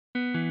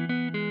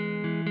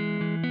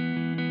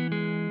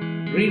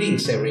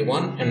Greetings,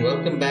 everyone, and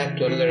welcome back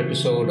to another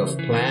episode of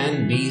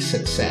Plan B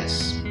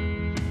Success.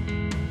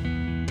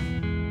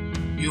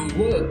 You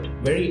worked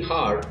very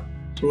hard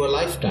through a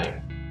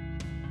lifetime.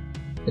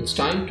 It's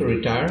time to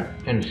retire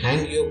and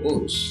hang your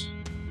boots.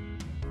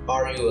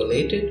 Are you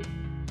elated,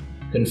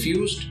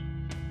 confused,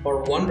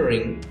 or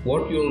wondering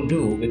what you'll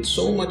do with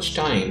so much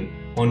time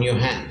on your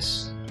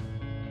hands?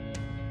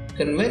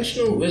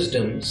 Conventional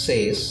wisdom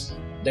says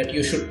that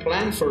you should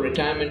plan for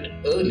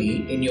retirement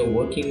early in your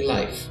working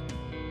life.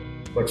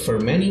 But for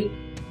many,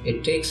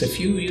 it takes a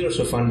few years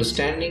of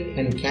understanding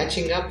and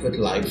catching up with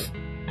life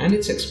and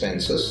its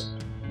expenses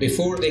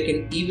before they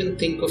can even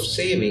think of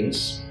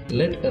savings,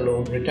 let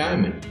alone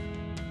retirement.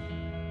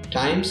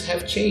 Times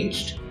have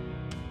changed.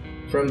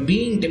 From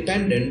being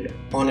dependent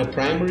on a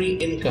primary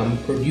income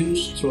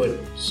produced through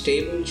a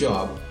stable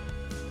job,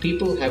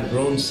 people have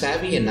grown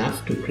savvy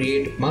enough to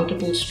create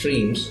multiple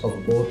streams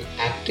of both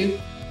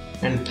active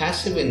and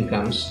passive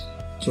incomes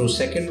through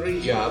secondary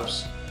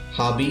jobs,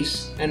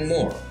 hobbies, and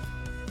more.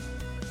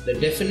 The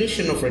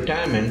definition of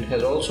retirement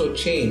has also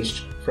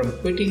changed from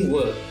quitting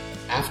work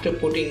after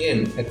putting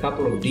in a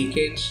couple of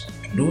decades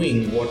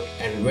doing what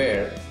and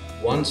where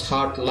one's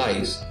heart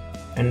lies,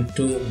 and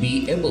to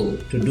be able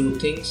to do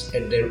things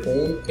at their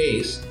own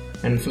pace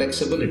and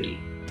flexibility.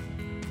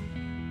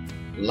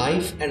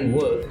 Life and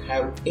work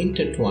have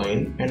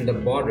intertwined and the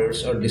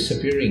borders are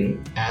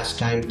disappearing as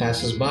time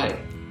passes by.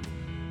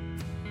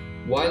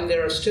 While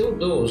there are still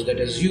those that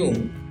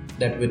assume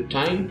that with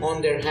time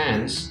on their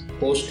hands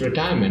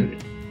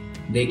post-retirement,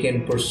 they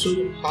can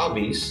pursue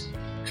hobbies,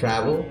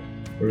 travel,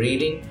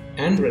 reading,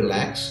 and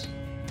relax,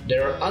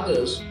 there are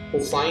others who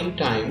find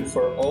time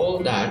for all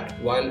that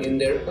while in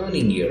their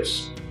earning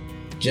years,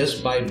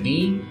 just by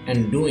being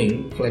and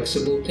doing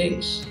flexible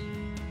things.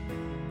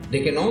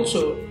 They can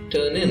also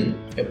turn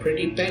in a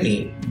pretty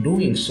penny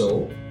doing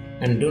so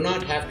and do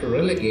not have to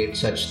relegate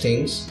such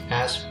things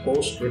as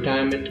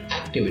post-retirement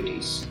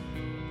activities.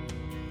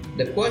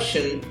 The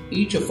question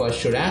each of us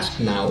should ask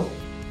now,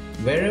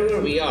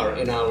 wherever we are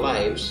in our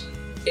lives,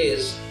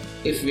 is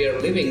if we are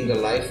living the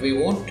life we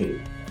want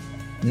to.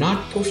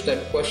 Not push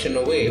that question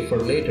away for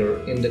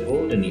later in the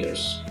golden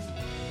years.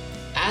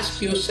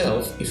 Ask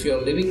yourself if you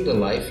are living the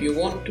life you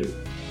want to.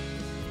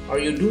 Are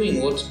you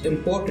doing what's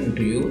important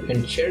to you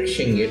and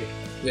cherishing it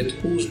with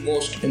who's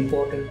most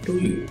important to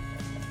you?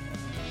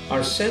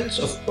 Our sense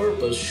of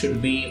purpose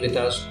should be with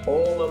us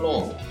all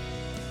along.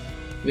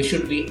 We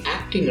should be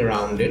acting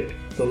around it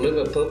to live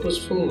a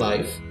purposeful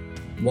life,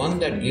 one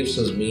that gives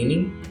us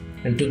meaning,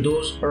 and to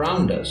those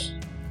around us.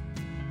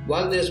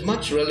 While there's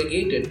much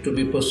relegated to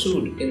be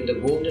pursued in the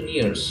golden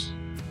years,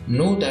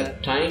 know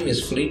that time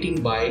is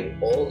fleeting by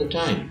all the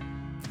time.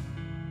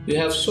 You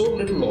have so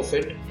little of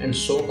it and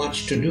so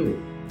much to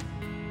do.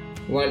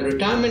 While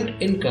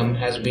retirement income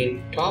has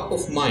been top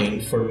of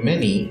mind for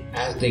many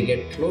as they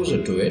get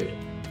closer to it,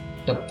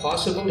 the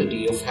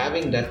possibility of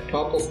having that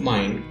top of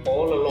mind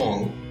all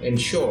along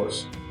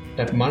ensures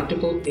that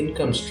multiple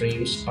income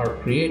streams are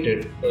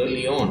created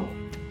early on.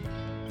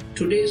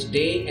 Today's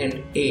day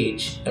and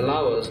age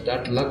allow us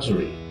that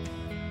luxury.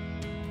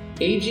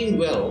 Aging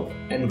well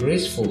and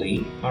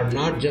gracefully are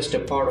not just a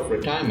part of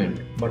retirement,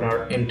 but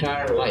our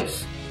entire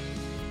life.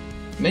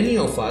 Many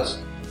of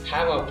us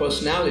have our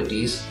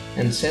personalities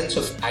and sense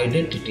of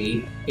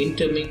identity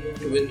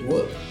intermingled with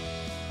work.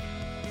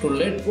 To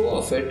let go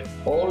of it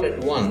all at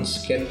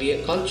once can be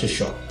a culture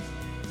shock,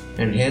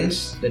 and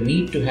hence the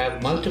need to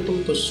have multiple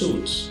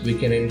pursuits we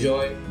can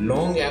enjoy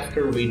long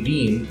after we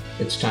deem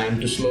it's time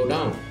to slow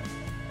down,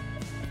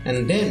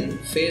 and then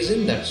phase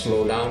in that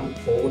slowdown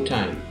over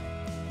time.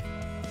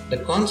 The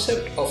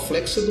concept of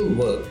flexible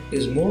work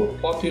is more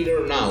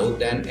popular now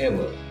than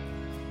ever.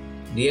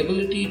 The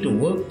ability to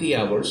work the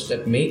hours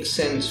that make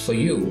sense for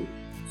you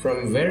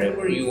from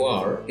wherever you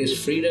are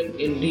is freedom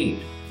indeed.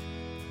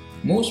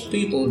 Most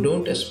people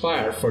don't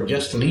aspire for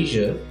just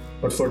leisure,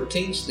 but for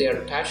things they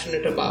are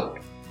passionate about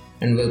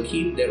and will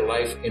keep their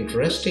life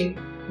interesting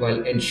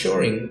while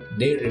ensuring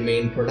they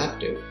remain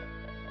productive.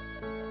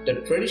 The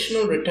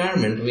traditional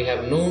retirement we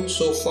have known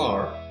so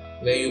far,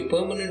 where you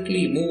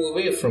permanently move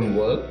away from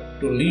work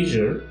to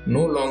leisure,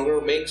 no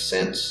longer makes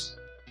sense.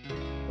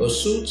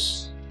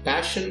 Pursuits,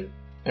 passion,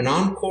 and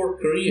encore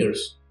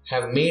careers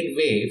have made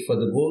way for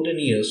the golden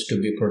years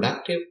to be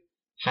productive,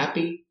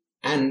 happy,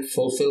 and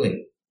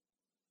fulfilling.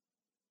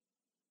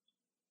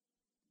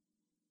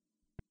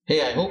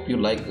 Hey, I hope you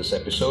liked this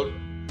episode.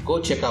 Go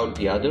check out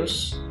the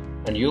others,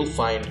 and you'll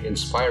find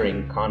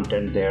inspiring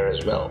content there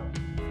as well.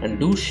 And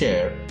do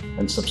share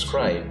and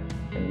subscribe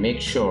and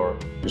make sure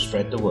you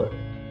spread the word.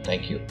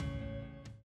 Thank you.